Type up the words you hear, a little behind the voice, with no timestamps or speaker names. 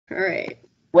All right.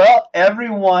 Well,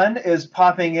 everyone is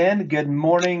popping in. Good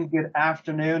morning, good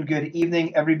afternoon, good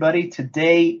evening, everybody.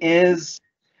 Today is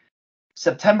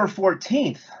September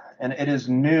 14th, and it is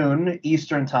noon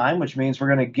Eastern time, which means we're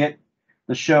going to get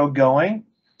the show going.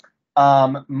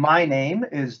 My name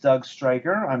is Doug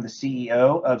Stryker. I'm the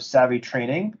CEO of Savvy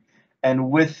Training, and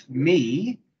with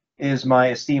me is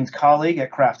my esteemed colleague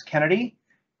at Kraft Kennedy,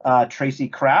 Tracy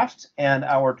Kraft, and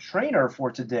our trainer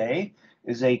for today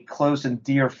is a close and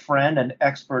dear friend and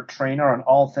expert trainer on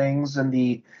all things in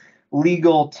the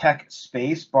legal tech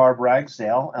space, Barb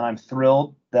Ragsdale, and I'm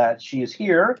thrilled that she is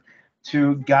here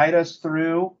to guide us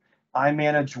through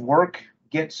iManage work,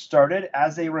 get started.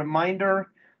 As a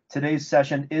reminder, today's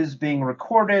session is being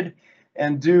recorded,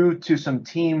 and due to some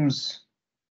Teams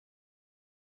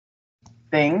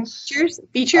things,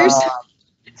 features.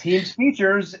 Teams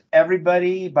features,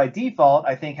 everybody by default,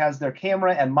 I think, has their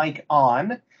camera and mic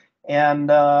on, and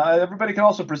everybody can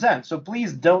also present. So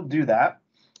please don't do that.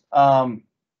 Turn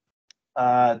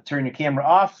your camera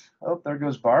off. Oh, there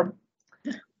goes Barb.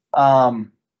 You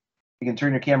can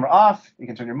turn your camera off. You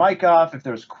can turn your mic off. If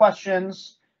there's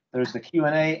questions, there's the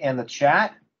Q&A and the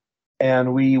chat,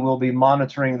 and we will be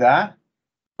monitoring that.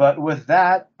 But with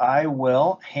that, I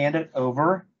will hand it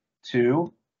over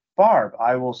to Barb.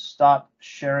 I will stop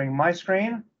sharing my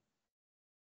screen.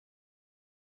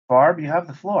 Barb, you have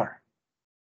the floor.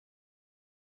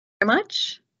 Very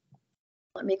much.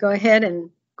 Let me go ahead and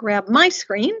grab my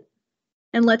screen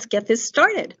and let's get this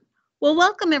started. Well,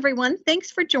 welcome everyone.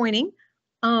 Thanks for joining.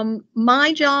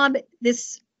 My job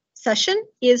this session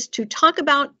is to talk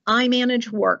about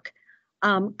iManage work.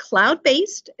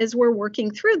 Cloud-based as we're working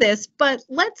through this, but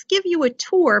let's give you a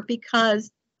tour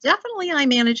because definitely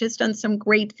iManage has done some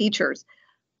great features.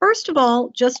 First of all,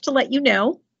 just to let you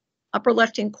know, upper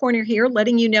left-hand corner here,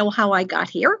 letting you know how I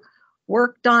got here,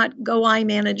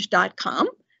 work.goimanage.com.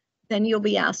 Then you'll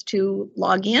be asked to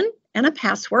log in and a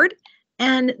password.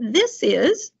 And this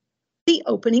is the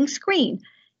opening screen.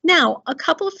 Now, a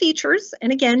couple of features,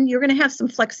 and again, you're going to have some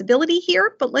flexibility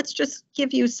here, but let's just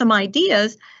give you some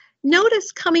ideas.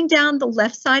 Notice coming down the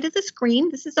left side of the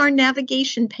screen, this is our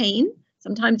navigation pane.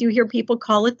 Sometimes you hear people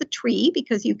call it the tree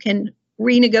because you can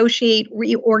renegotiate,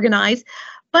 reorganize.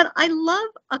 But I love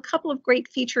a couple of great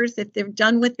features that they've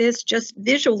done with this just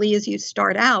visually as you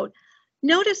start out.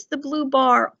 Notice the blue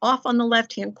bar off on the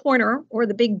left-hand corner or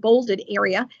the big bolded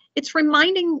area. It's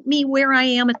reminding me where I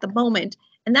am at the moment.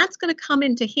 And that's going to come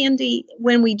into handy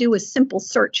when we do a simple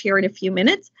search here in a few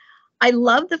minutes. I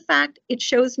love the fact it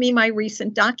shows me my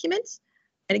recent documents.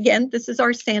 And again, this is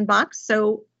our sandbox.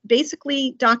 So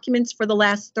basically documents for the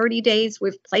last 30 days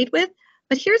we've played with.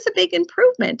 But here's a big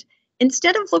improvement.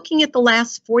 Instead of looking at the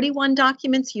last 41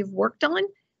 documents you've worked on,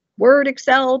 Word,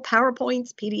 Excel,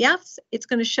 PowerPoints, PDFs, it's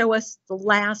going to show us the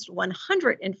last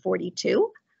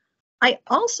 142. I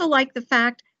also like the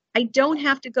fact I don't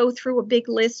have to go through a big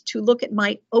list to look at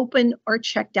my open or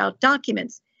checked out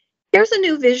documents. Here's a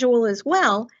new visual as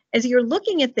well. As you're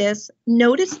looking at this,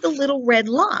 notice the little red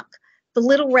lock. The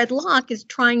little red lock is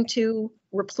trying to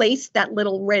replace that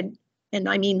little red, and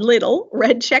I mean little,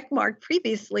 red check mark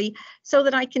previously so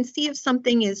that I can see if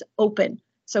something is open.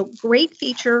 So great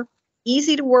feature,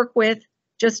 easy to work with,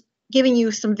 just giving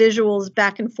you some visuals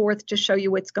back and forth to show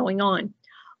you what's going on.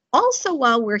 Also,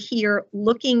 while we're here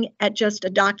looking at just a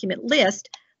document list,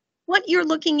 what you're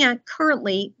looking at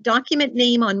currently, document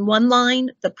name on one line,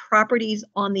 the properties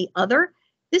on the other,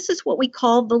 this is what we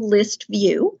call the list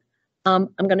view. I'm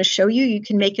going to show you, you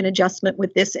can make an adjustment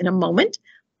with this in a moment.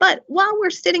 But while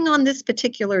we're sitting on this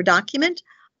particular document,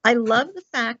 I love the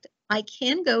fact I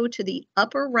can go to the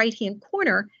upper right-hand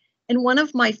corner, and one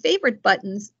of my favorite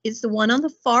buttons is the one on the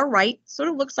far right, sort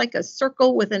of looks like a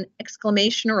circle with an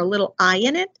exclamation or a little I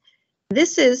in it.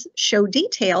 This is Show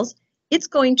Details. It's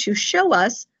going to show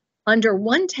us under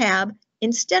one tab,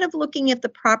 instead of looking at the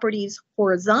properties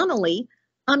horizontally,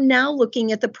 I'm now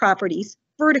looking at the properties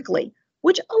vertically,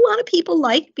 which a lot of people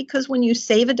like because when you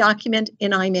save a document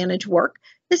in iManage Work,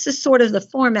 this is sort of the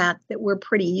format that we're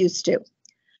pretty used to.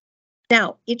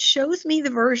 Now, it shows me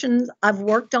the versions I've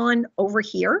worked on over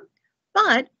here,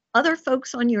 but other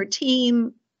folks on your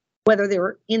team, whether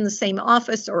they're in the same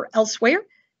office or elsewhere,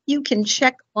 you can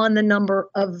check on the number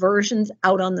of versions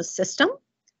out on the system.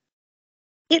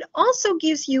 It also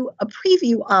gives you a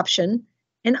preview option,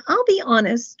 and I'll be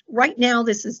honest, right now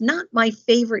this is not my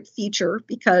favorite feature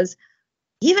because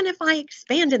even if I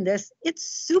expanded this, it's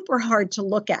super hard to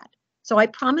look at. So I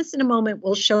promise in a moment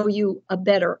we'll show you a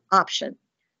better option.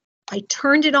 I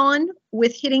turned it on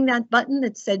with hitting that button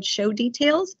that said Show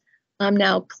Details. I'm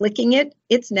now clicking it.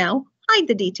 It's now Hide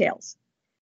the Details.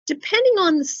 depending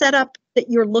on the setup that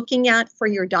you're looking at for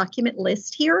your document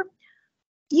list here,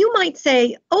 you might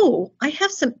say, oh, I have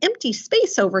some empty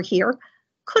space over here.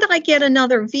 Could I get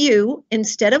another view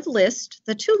instead of list,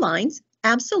 the 2 lines?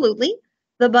 Absolutely.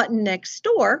 The button next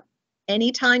door,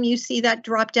 anytime you see that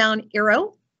drop-down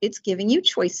arrow, it's giving you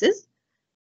choices.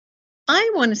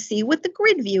 I want to see what the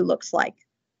grid view looks like,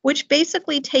 which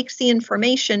basically takes the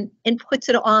information and puts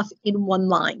it off in 1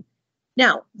 line.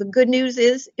 Now, the good news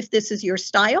is if this is your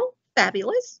style,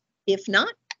 fabulous. If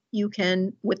not, you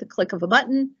can, with the click of a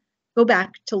button, go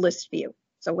back to list view.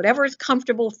 So whatever is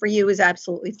comfortable for you is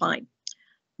absolutely fine.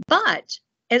 But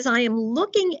as I am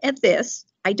looking at this,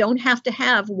 I don't have to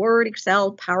have Word,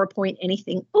 Excel, PowerPoint,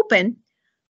 anything open.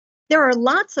 There are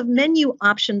lots of menu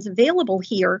options available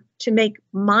here to make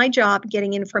my job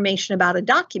getting information about a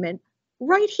document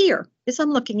right here as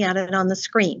I'm looking at it on the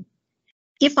screen.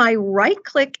 If I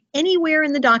right-click anywhere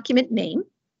in the document name,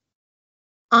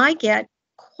 I get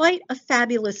quite a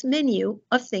fabulous menu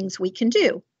of things we can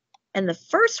do. And the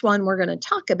first one we're going to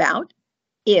talk about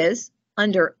is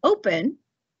under Open,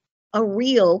 a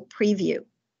real preview.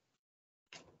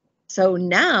 So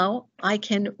now I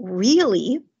can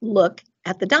really look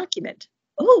at the document.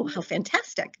 Oh, how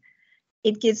fantastic.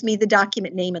 It gives me the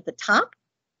document name at the top.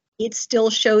 It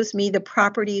still shows me the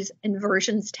Properties and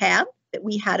Versions tab that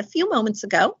we had a few moments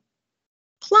ago.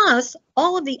 Plus,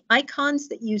 all of the icons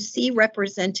that you see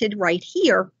represented right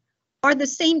here are the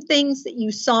same things that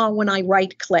you saw when I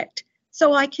right-clicked.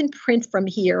 So I can print from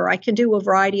here. I can do a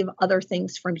variety of other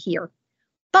things from here.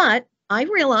 But I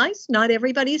realize not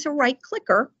everybody's a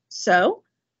right-clicker, so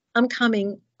I'm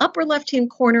coming upper left-hand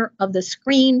corner of the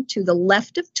screen to the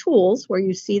left of Tools, where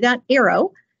you see that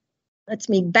arrow. Lets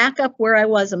me back up where I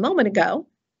was a moment ago.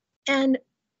 And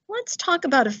let's talk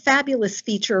about a fabulous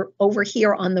feature over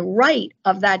here on the right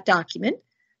of that document.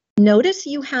 Notice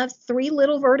you have 3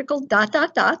 little vertical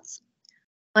dots.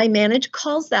 iManage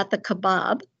calls that the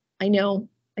kebab. I know,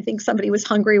 I think somebody was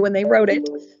hungry when they wrote it.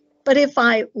 But if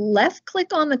I left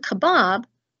click on the kebab,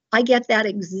 I get that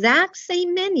exact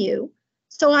same menu.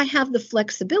 So I have the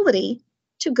flexibility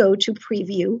to go to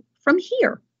preview from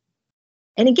here.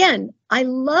 And again, I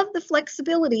love the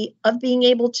flexibility of being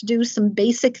able to do some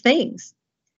basic things.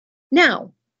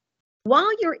 Now, while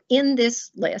you're in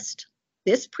this list,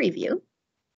 this preview, a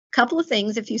couple of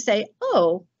things. If you say,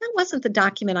 oh, that wasn't the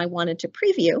document I wanted to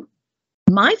preview,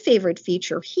 my favorite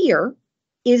feature here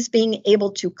is being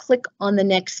able to click on the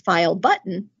next file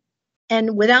button,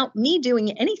 and without me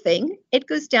doing anything, it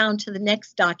goes down to the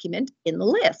next document in the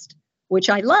list, which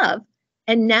I love.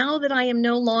 And now that I am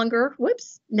no longer,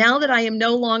 now that I am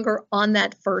no longer on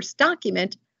that first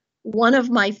document, one of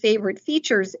my favorite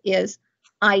features is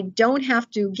I don't have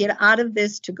to get out of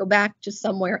this to go back to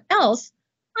somewhere else.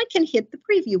 I can hit the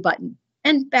preview button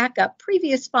and back up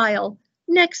previous file,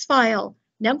 next file.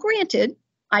 Now, granted,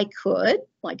 I could,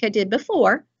 like I did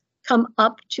before, come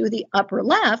up to the upper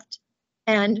left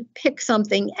and pick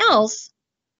something else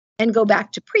and go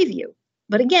back to preview.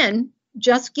 But again,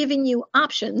 just giving you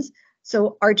options.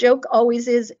 So our joke always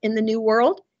is in the new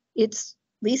world, it's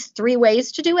at least 3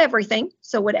 ways to do everything.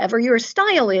 So whatever your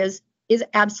style is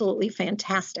absolutely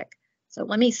fantastic. So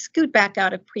let me scoot back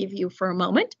out of preview for a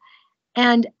moment.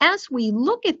 And as we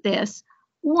look at this,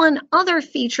 one other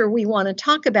feature we want to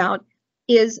talk about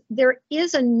is there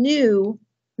is a new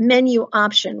menu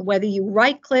option, whether you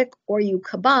right-click or you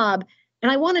kebab.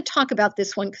 And I want to talk about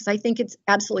this one because I think it's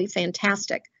absolutely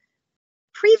fantastic.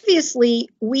 Previously,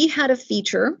 we had a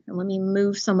feature, and let me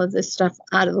move some of this stuff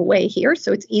out of the way here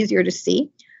so it's easier to see.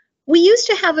 We used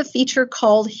to have a feature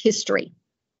called History.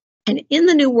 And in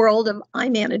the new world of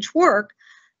iManage work,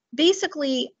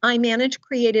 basically iManage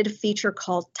created a feature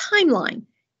called Timeline.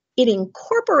 It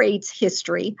incorporates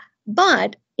history,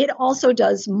 but it also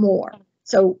does more.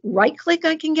 So right-click,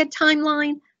 I can get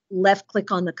Timeline.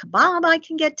 Left-click on the kebab, I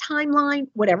can get Timeline,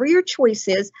 whatever your choice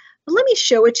is. But let me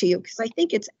show it to you because I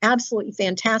think it's absolutely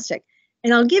fantastic.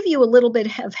 And I'll give you a little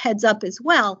bit of heads up as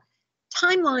well.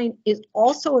 Timeline is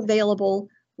also available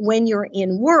when you're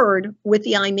in Word with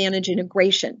the iManage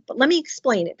integration. But let me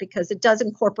explain it because it does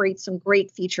incorporate some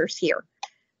great features here.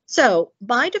 So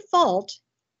by default,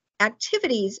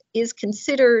 Activities is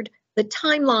considered the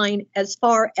timeline as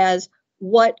far as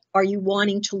what are you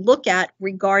wanting to look at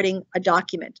regarding a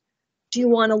document. Do you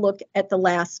want to look at the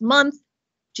last month?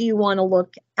 Do you want to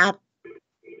look at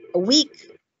a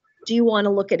week? Do you want to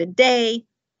look at a day?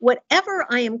 Whatever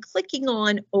I am clicking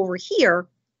on over here,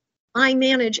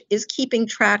 iManage is keeping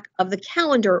track of the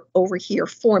calendar over here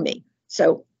for me.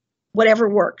 So whatever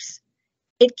works.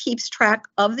 It keeps track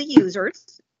of the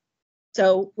users,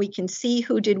 so we can see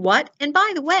who did what. And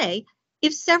by the way,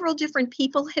 if several different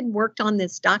people had worked on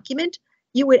this document,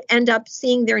 you would end up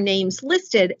seeing their names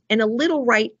listed and a little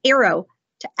right arrow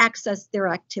to access their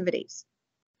activities.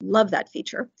 Love that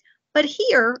feature. But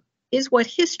here is what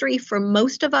history for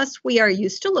most of us we are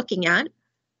used to looking at.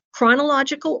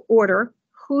 Chronological order,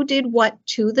 who did what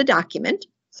to the document.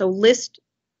 So list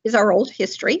is our old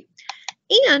history.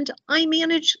 And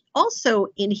iManage also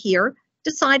in here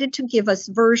decided to give us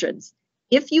versions.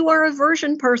 If you are a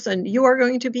version person, you are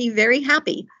going to be very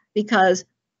happy because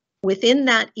within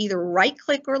that either right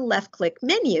click or left click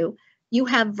menu, you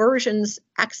have versions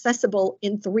accessible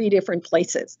in 3 different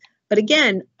places. But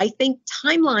again, I think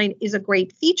timeline is a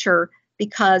great feature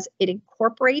because it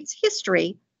incorporates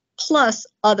history plus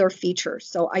other features.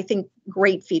 So I think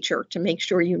great feature to make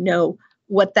sure you know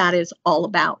what that is all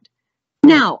about.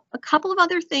 Now, a couple of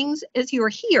other things as you're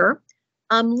here,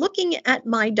 I'm looking at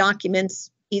my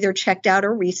documents, either checked out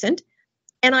or recent,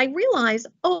 and I realize,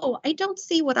 oh, I don't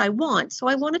see what I want. So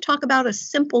I want to talk about a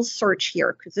simple search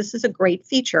here because this is a great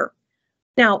feature.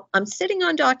 Now, I'm sitting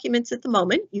on documents at the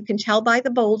moment. You can tell by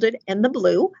the bolded and the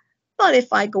blue. But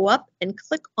if I go up and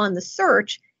click on the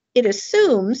search, it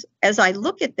assumes, as I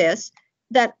look at this,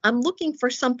 that I'm looking for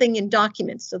something in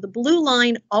documents. So the blue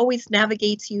line always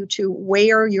navigates you to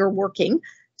where you're working.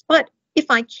 But if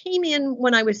I came in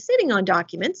when I was sitting on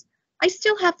documents, I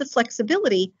still have the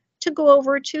flexibility to go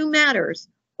over to matters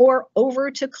or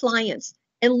over to clients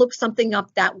and look something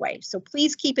up that way. So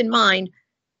please keep in mind,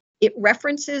 it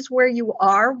references where you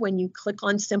are when you click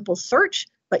on simple search,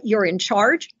 but you're in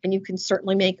charge and you can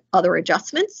certainly make other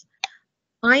adjustments.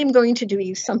 I am going to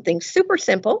do something super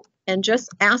simple and just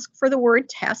ask for the word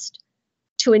test.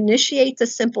 To initiate the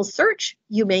simple search,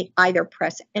 you may either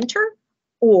press enter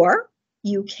or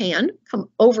you can come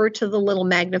over to the little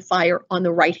magnifier on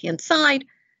the right-hand side,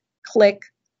 click,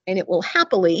 and it will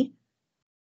happily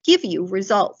give you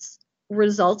results.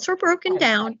 Results are broken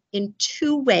down in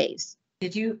 2 ways.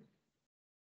 Did you?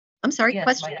 I'm sorry, Yes,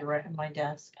 question? my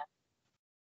desk.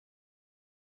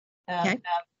 Okay.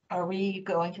 Are we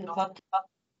going to the club?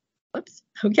 Oops.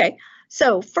 Okay.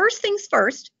 So first things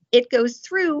first, it goes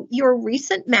through your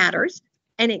recent matters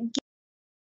and it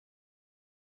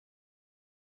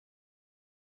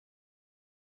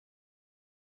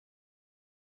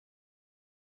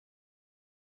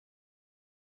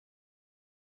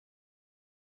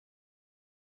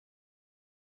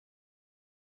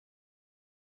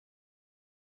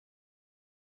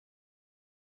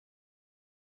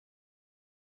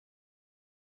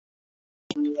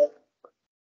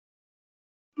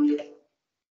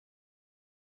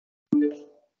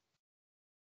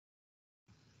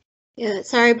Yeah,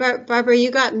 sorry, Barbara, you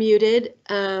got muted.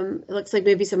 It looks like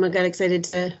maybe someone got excited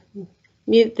to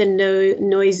mute the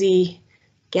noisy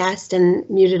guest and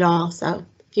mute it all. So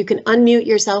if you can unmute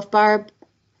yourself, Barb,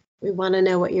 we want to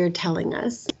know what you're telling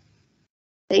us.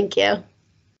 Thank you.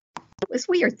 It was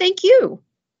weird. Thank you.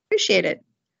 Appreciate it.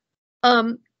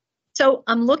 So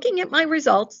I'm looking at my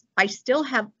results. I still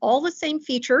have all the same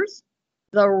features.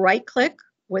 The right click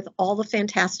with all the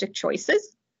fantastic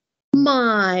choices.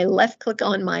 My left click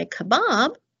on my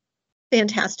kebab,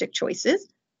 fantastic choices.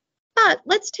 But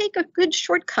let's take a good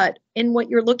shortcut in what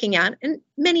you're looking at. And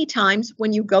many times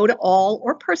when you go to all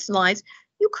or personalize,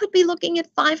 you could be looking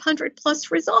at 500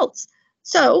 plus results.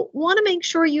 So want to make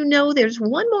sure you know there's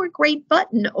one more great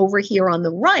button over here on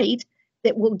the right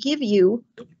that will give you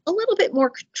a little bit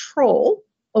more control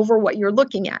over what you're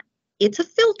looking at. It's a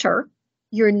filter.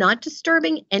 You're not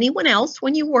disturbing anyone else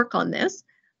when you work on this,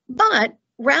 but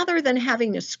rather than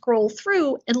having to scroll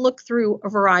through and look through a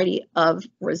variety of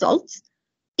results,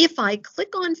 if I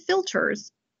click on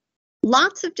filters,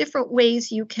 lots of different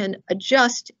ways you can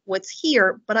adjust what's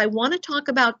here, but I want to talk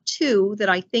about 2 that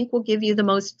I think will give you the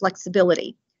most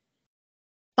flexibility.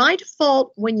 By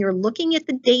default, when you're looking at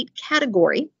the date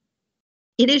category,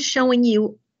 it is showing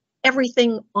you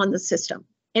everything on the system.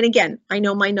 And again, I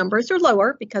know my numbers are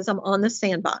lower because I'm on the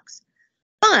sandbox,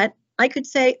 but I could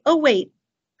say, oh, wait,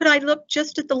 could I look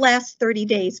just at the last 30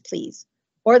 days, please?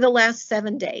 Or the last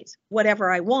 7 days,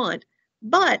 whatever I want.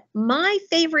 But my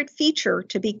favorite feature,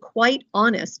 to be quite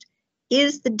honest,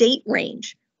 is the date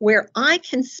range, where I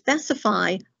can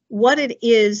specify what it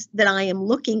is that I am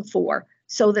looking for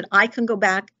so that I can go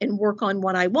back and work on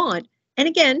what I want. And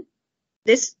again,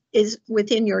 this is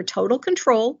within your total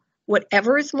control,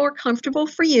 whatever is more comfortable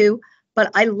for you.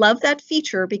 But I love that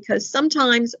feature because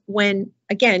sometimes when,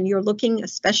 again, you're looking,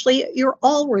 especially at your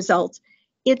all results,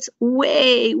 it's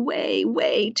way, way,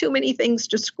 way too many things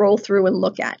to scroll through and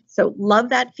look at. So love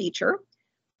that feature.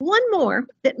 One more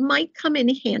that might come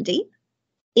in handy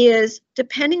is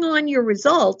depending on your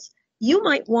results, you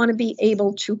might want to be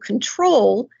able to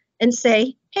control and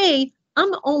say, hey,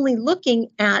 I'm only looking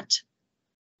at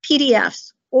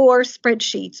PDFs or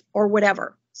spreadsheets or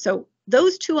whatever. So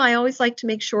those two I always like to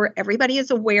make sure everybody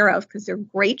is aware of because they're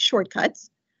great shortcuts.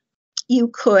 You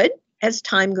could, as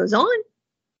time goes on,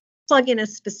 plug in a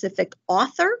specific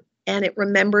author and it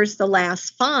remembers the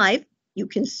last 5. You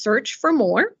can search for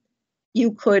more.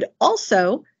 You could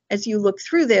also, as you look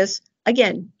through this,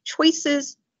 again,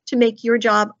 choices to make your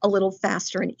job a little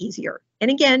faster and easier.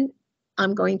 And again,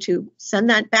 I'm going to send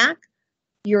that back.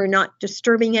 You're not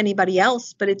disturbing anybody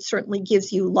else, but it certainly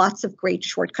gives you lots of great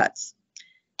shortcuts.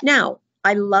 Now,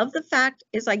 I love the fact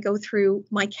as I go through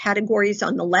my categories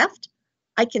on the left,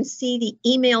 I can see the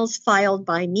emails filed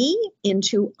by me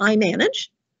into iManage.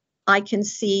 I can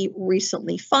see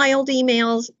recently filed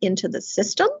emails into the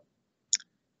system.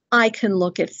 I can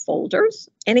look at folders.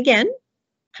 And again,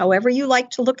 however you like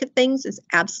to look at things is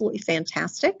absolutely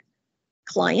fantastic.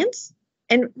 Clients.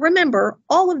 And remember,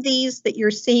 all of these that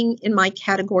you're seeing in my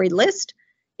category list,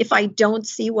 if I don't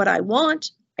see what I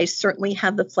want, I certainly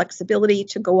have the flexibility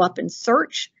to go up and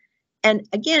search. And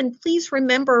again, please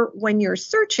remember when you're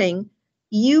searching,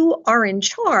 you are in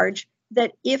charge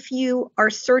that if you are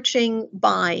searching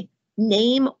by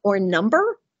name or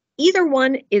number, either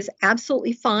one is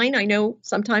absolutely fine. I know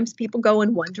sometimes people go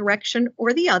in one direction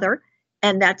or the other,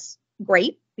 and that's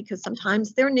great because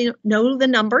sometimes they know the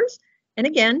numbers. And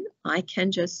again, I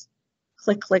can just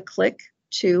click, click, click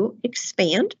to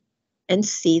expand and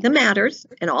see the matters.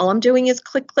 And all I'm doing is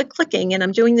click, click, clicking. And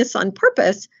I'm doing this on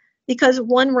purpose because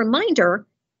one reminder,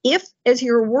 if as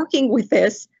you're working with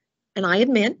this, and I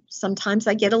admit, sometimes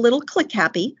I get a little click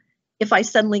happy, if I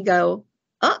suddenly go,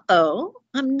 uh-oh,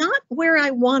 I'm not where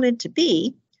I wanted to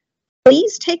be,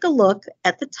 please take a look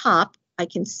at the top. I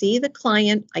can see the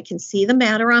client, I can see the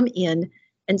matter I'm in,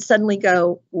 and suddenly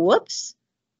go, whoops.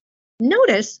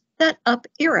 Notice that up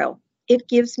arrow. It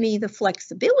gives me the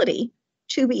flexibility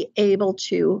to be able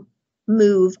to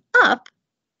move up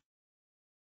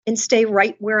and stay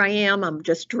right where I am. I'm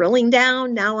just drilling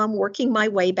down. Now I'm working my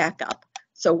way back up.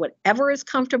 So whatever is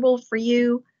comfortable for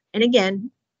you. And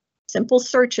again, simple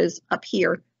searches up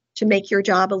here to make your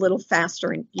job a little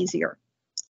faster and easier.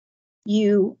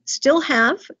 You still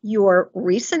have your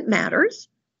recent matters.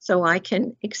 So I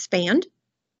can expand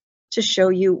to show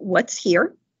you what's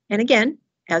here. And again,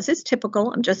 as is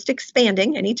typical, I'm just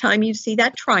expanding anytime you see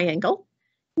that triangle.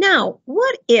 Now,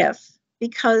 what if,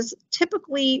 because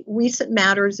typically recent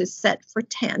matters is set for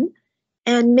 10,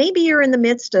 and maybe you're in the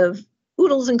midst of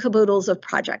oodles and caboodles of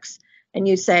projects, and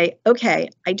you say, okay,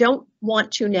 I don't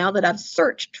want to, now that I've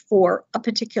searched for a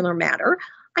particular matter,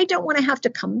 I don't want to have to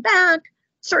come back,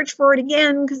 search for it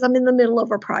again because I'm in the middle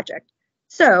of a project.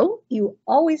 So you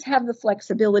always have the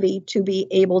flexibility to be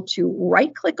able to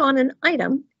right-click on an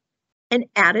item and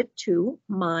add it to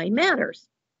My Matters.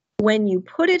 When you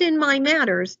put it in My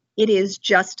Matters, it is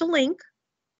just a link.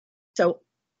 So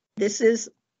this is,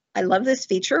 I love this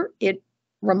feature. It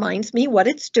reminds me what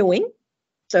it's doing.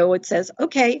 So it says,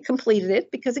 okay, completed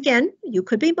it, because again, you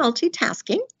could be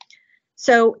multitasking.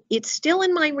 So it's still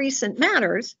in My Recent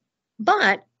Matters,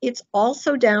 but it's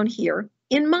also down here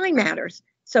in My Matters.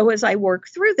 So as I work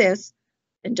through this,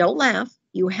 and don't laugh,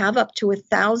 you have up to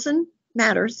 1,000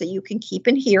 matters that you can keep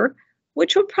in here,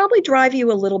 which would probably drive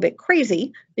you a little bit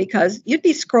crazy because you'd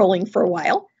be scrolling for a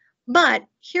while. But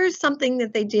here's something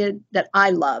that they did that I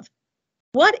love.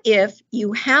 What if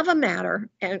you have a matter,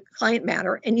 a client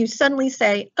matter, and you suddenly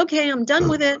say, okay, I'm done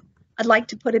with it. I'd like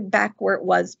to put it back where it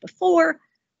was before.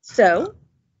 So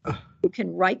you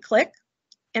can right click.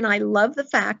 And I love the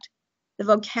fact the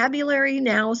vocabulary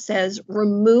now says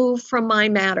remove from My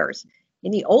Matters.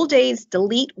 In the old days,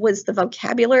 delete was the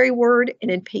vocabulary word,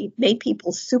 and it made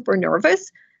people super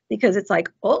nervous because it's like,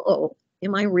 uh-oh,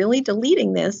 am I really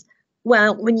deleting this?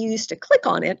 Well, when you used to click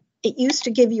on it, it used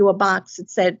to give you a box that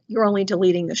said you're only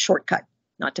deleting the shortcut,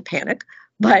 not to panic.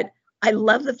 But I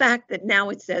love the fact that now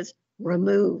it says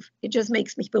remove. It just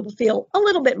makes people feel a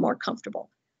little bit more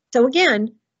comfortable. So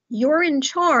again, you're in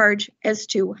charge as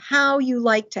to how you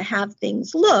like to have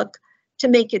things look to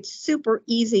make it super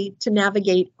easy to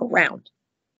navigate around.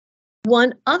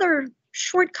 One other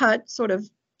shortcut, sort of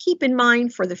keep in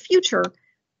mind for the future,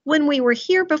 when we were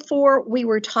here before, we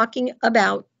were talking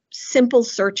about simple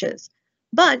searches,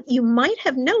 but you might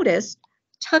have noticed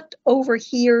tucked over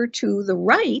here to the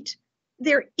right,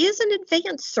 there is an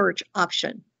advanced search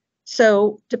option.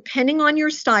 So depending on your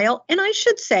style, and I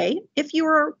should say, if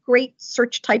you're a great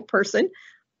search type person,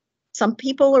 some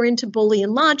people are into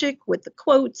Boolean logic with the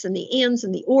quotes and the ands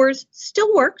and the ors,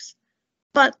 still works.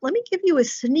 But let me give you a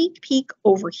sneak peek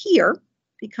over here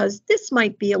because this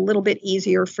might be a little bit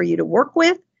easier for you to work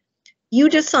with. You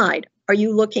decide, Are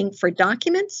you looking for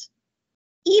documents,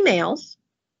 emails,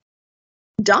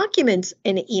 documents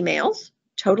and emails?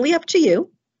 Totally up to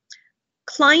you.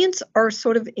 Clients are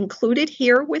sort of included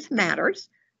here with matters.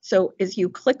 So as you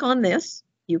click on this,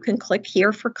 you can click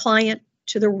here for client,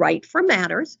 to the right for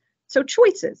matters. So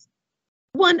choices.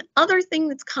 One other thing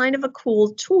that's kind of a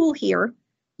cool tool here,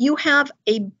 you have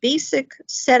a basic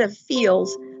set of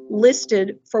fields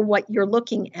listed for what you're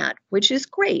looking at, which is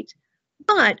great.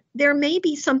 But there may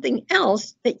be something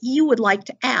else that you would like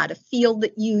to add, a field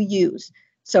that you use.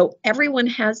 So everyone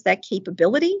has that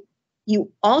capability.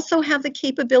 You also have the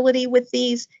capability with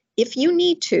these, if you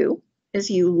need to, as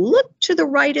you look to the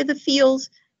right of the fields,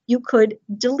 you could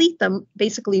delete them,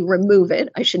 basically remove it.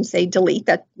 I shouldn't say delete,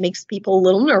 that makes people a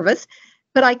little nervous,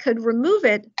 but I could remove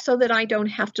it so that I don't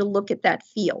have to look at that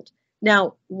field.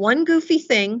 Now, one goofy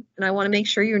thing, and I want to make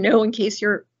sure you know in case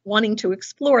you're wanting to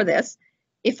explore this,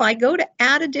 if I go to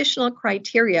add additional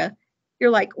criteria, you're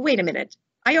like, wait a minute,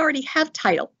 I already have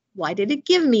title. Why did it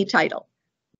give me title?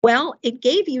 Well, it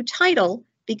gave you title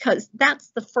because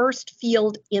that's the first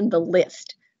field in the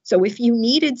list. So if you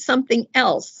needed something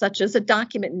else, such as a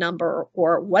document number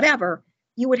or whatever,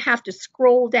 you would have to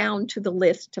scroll down to the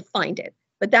list to find it.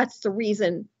 But that's the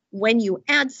reason when you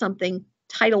add something,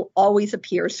 title always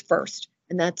appears first.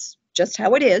 And that's just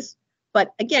how it is.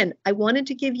 But again, I wanted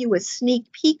to give you a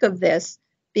sneak peek of this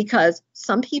because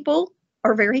some people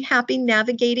are very happy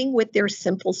navigating with their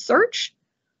simple search.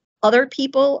 Other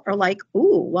people are like,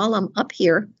 ooh, while I'm up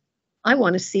here, I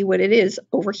want to see what it is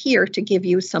over here to give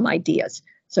you some ideas.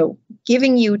 So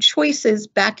giving you choices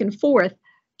back and forth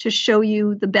to show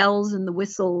you the bells and the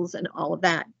whistles and all of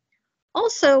that.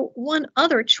 Also, one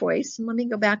other choice, and let me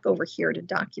go back over here to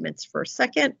documents for a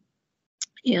second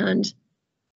and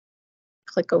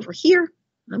click over here.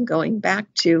 I'm going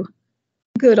back to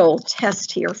good old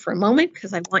test here for a moment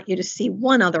because I want you to see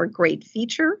one other great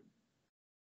feature.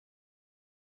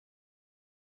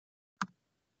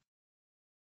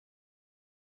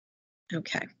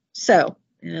 Okay, so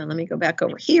let me go back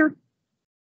over here.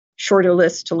 Shorter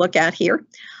list to look at here.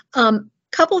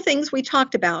 Couple things we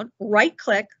talked about, right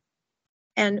click.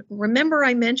 And remember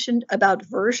I mentioned about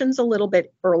versions a little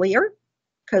bit earlier,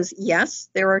 because yes,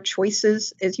 there are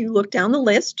choices as you look down the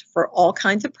list for all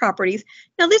kinds of properties.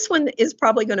 Now this one is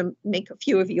probably going to make a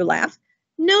few of you laugh.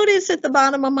 Notice at the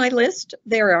bottom of my list,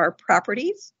 there are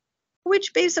properties,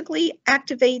 which basically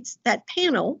activates that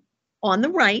panel on the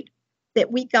right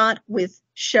that we got with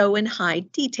show and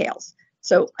hide details.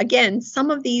 So again,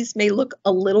 some of these may look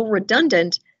a little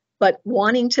redundant, but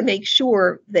wanting to make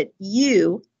sure that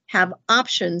you have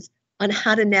options on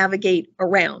how to navigate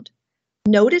around.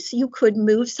 Notice you could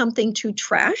move something to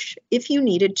trash if you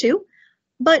needed to,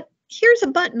 but here's a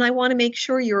button I want to make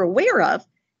sure you're aware of.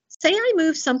 Say I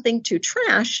move something to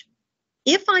trash.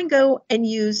 If I go and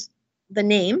use the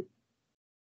name,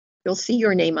 you'll see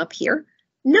your name up here.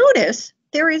 Notice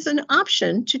there is an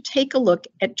option to take a look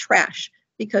at trash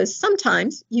because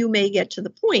sometimes you may get to the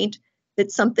point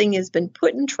that something has been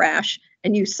put in trash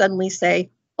and you suddenly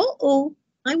say, uh-oh,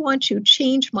 I want to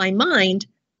change my mind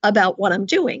about what I'm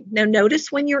doing. Now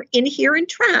notice when you're in here in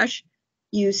trash,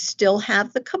 you still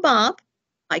have the kebab.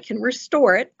 I can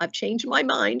restore it. I've changed my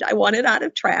mind. I want it out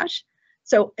of trash.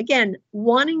 So again,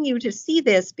 wanting you to see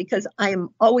this because I am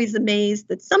always amazed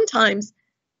that sometimes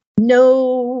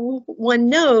no one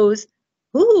knows,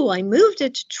 ooh, I moved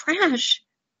it to trash.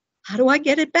 How do I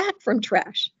get it back from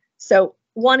trash? So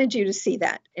wanted you to see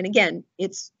that. And again,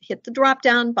 it's hit the drop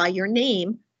down by your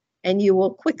name and you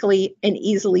will quickly and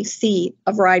easily see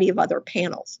a variety of other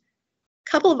panels. A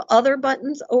couple of other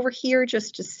buttons over here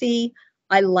just to see.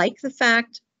 I like the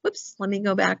fact, whoops, let me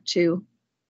go back to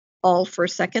all for a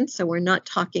second. So we're not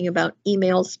talking about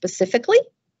emails specifically.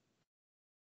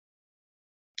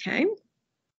 Okay.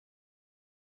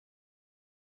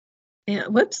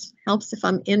 And whoops, helps if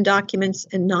I'm in documents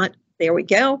and not, there we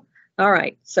go. All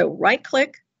right, so right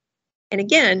click. And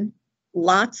again,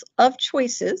 lots of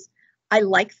choices. I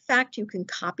like the fact you can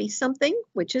copy something,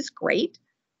 which is great.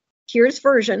 Here's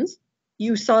versions.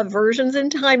 You saw versions in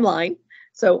timeline.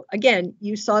 So again,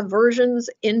 you saw versions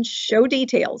in show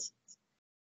details.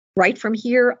 Right from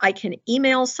here, I can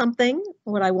email something,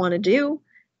 what I want to do.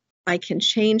 I can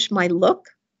change my look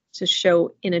to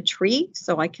show in a tree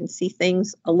so I can see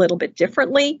things a little bit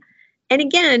differently. And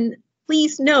again,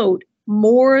 please note,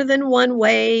 more than one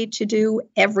way to do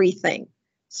everything.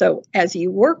 So as you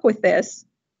work with this,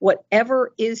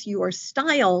 whatever is your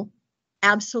style,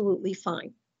 absolutely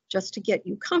fine, just to get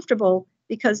you comfortable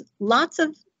because lots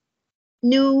of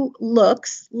new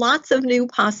looks, lots of new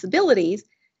possibilities,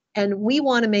 and we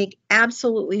want to make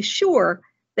absolutely sure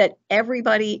that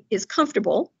everybody is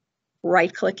comfortable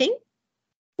right-clicking,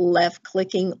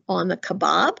 left-clicking on the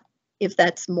kebab, if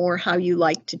that's more how you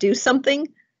like to do something.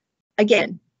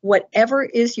 Again, whatever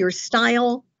is your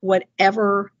style,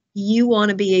 whatever you want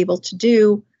to be able to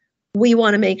do, we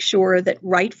want to make sure that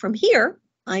right from here,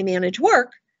 iManage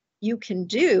Work, you can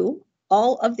do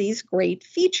all of these great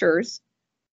features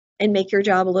and make your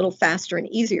job a little faster and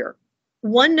easier.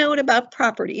 One note about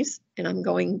properties, and I'm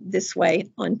going this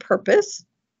way on purpose.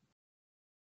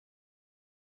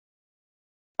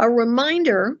 A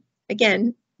reminder,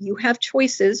 again, you have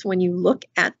choices when you look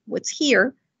at what's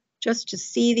here, just to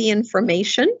see the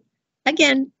information.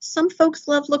 Again, some folks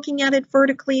love looking at it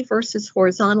vertically versus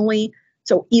horizontally,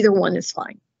 so either one is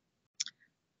fine.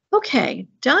 Okay,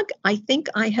 Doug, I think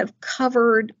I have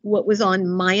covered what was on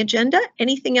my agenda.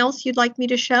 Anything else you'd like me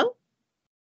to show?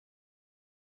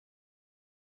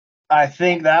 I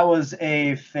think that was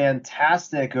a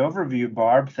fantastic overview,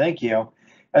 Barb. Thank you.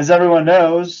 As everyone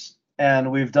knows,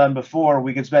 and we've done before,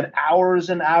 we could spend hours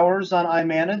and hours on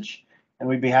iManage, and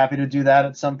we'd be happy to do that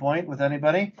at some point with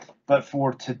anybody. But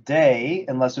for today,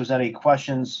 unless there's any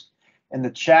questions in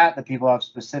the chat that people have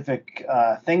specific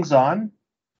things on,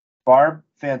 Barb,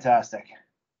 fantastic.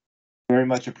 Very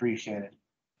much appreciated.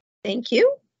 Thank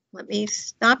you. Let me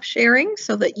stop sharing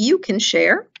so that you can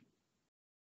share.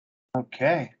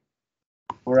 Okay.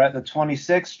 We're at the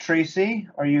 26th. Tracy,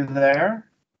 are you there?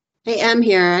 I am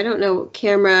here. I don't know.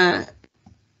 Camera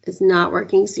is not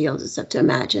working, so you'll just have to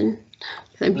imagine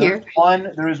I'm here.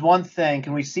 There is one thing.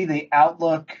 Can we see the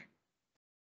Outlook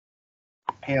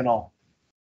panel?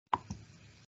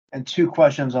 And 2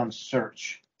 questions on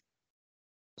search.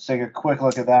 Let's take a quick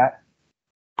look at that.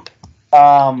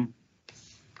 Are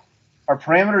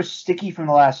parameters sticky from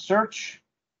the last search?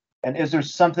 And is there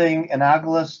something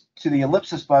analogous to the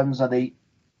ellipsis buttons on the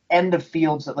end of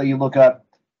fields that let you look up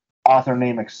author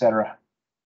name, etc.?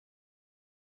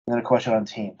 And then a question on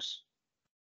Teams.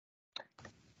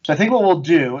 So I think what we'll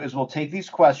do is we'll take these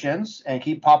questions and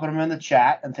keep popping them in the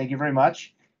chat. And thank you very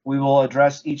much. We will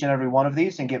address each and every one of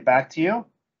these and get back to you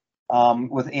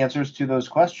with answers to those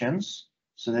questions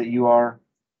so that you are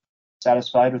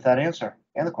satisfied with that answer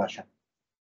and the question.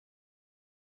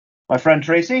 My friend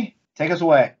Tracy, take us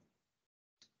away.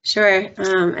 Sure.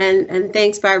 And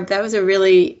thanks, Barb. That was a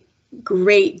really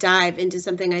great dive into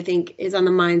something I think is on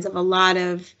the minds of a lot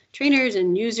of trainers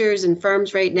and users and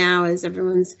firms right now as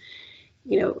everyone's,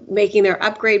 making their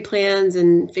upgrade plans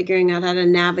and figuring out how to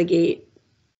navigate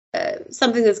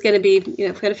something that's going to be,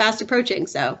 kind of fast approaching.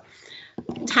 So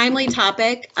timely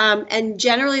topic. And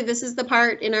generally, this is the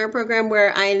part in our program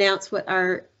where I announce what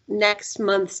our next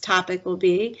month's topic will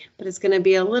be, but it's going to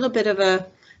be a little bit of a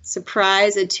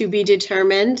surprise, a to be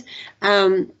determined.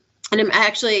 And I'm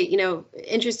actually,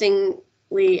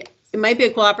 interestingly, it might be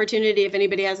a cool opportunity if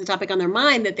anybody has a topic on their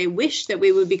mind that they wish that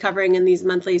we would be covering in these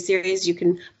monthly series. You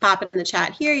can pop it in the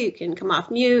chat here. You can come off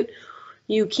mute.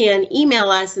 You can email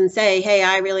us and say, hey,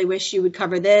 I really wish you would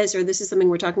cover this, or this is something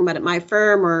we're talking about at my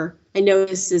firm, or I know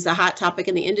this is a hot topic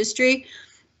in the industry,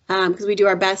 because we do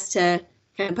our best to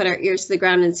kind of put our ears to the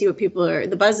ground and see what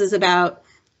the buzz is about.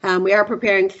 We are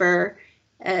preparing for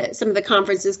some of the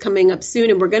conferences coming up soon,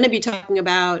 and we're going to be talking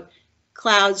about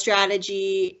cloud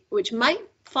strategy, which might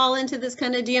fall into this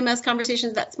kind of DMS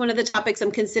conversation. That's one of the topics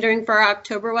I'm considering for our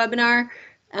October webinar.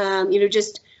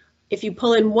 Just if you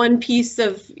pull in one piece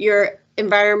of your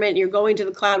environment, you're going to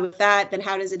the cloud with that, then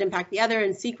how does it impact the other?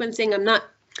 And sequencing, I'm not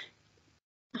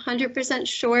 100%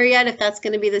 sure yet if that's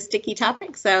going to be the sticky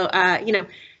topic. So,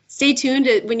 stay tuned.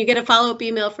 When you get a follow-up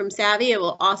email from Savvy, it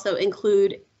will also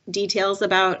include details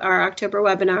about our October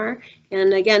webinar.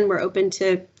 And again, we're open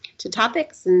to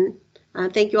topics, and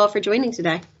thank you all for joining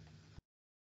today.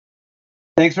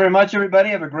 Thanks very much, everybody.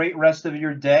 Have a great rest of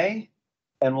your day,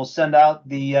 and we'll send out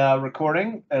the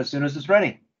recording as soon as it's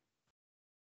ready.